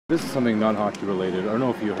This is something non-hockey related. I don't know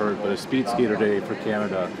if you heard, but a speed skater today for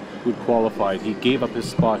Canada who qualified, he gave up his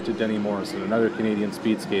spot to Denny Morrison, another Canadian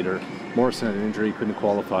speed skater. Morrison had an injury, couldn't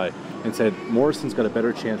qualify, and said, Morrison's got a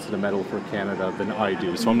better chance at a medal for Canada than I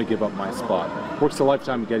do, so I'm going to give up my spot. Works a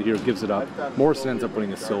lifetime to get here, gives it up. Morrison ends up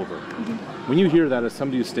winning a silver. When you hear that as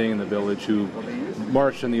somebody who's staying in the village, who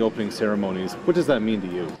marched in the opening ceremonies, what does that mean to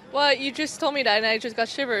you? Well, you just told me that and I just got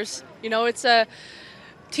shivers. You know, it's a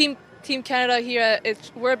Team Canada here,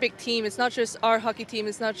 we're a big team. It's not just our hockey team.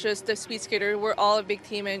 It's not just the speed skater. We're all a big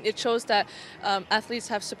team, and it shows that athletes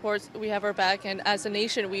have support. We have our back, and as a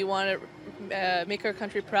nation, we want to make our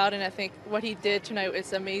country proud. And I think what he did tonight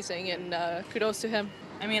is amazing, and kudos to him.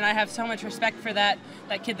 I mean, I have so much respect for that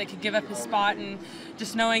kid that could give up his spot, and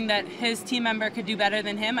just knowing that his team member could do better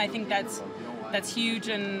than him, I think that's huge.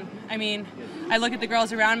 And I mean, I look at the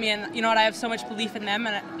girls around me, and you know what, I have so much belief in them,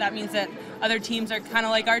 and that means that other teams are kind of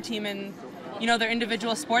like our team, and you know, they're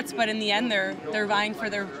individual sports, but in the end they're vying for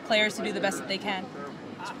their players to do the best that they can.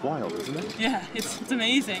 It's wild, isn't it? Yeah, it's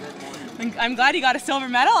amazing. I'm glad he got a silver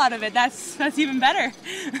medal out of it. That's even better.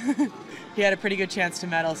 He had a pretty good chance to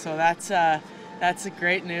medal, so that's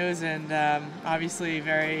great news, and obviously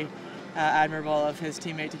very admirable of his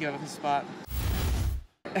teammate to give up his spot.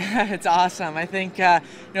 It's awesome. I think you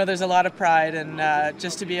know, there's a lot of pride, and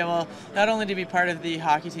just to be able not only to be part of the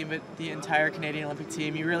hockey team but the entire Canadian Olympic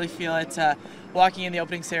team. You really feel it walking in the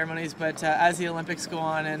opening ceremonies, but as the Olympics go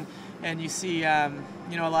on and you see you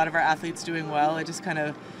know, a lot of our athletes doing well, it just kind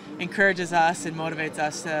of encourages us and motivates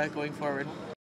us going forward.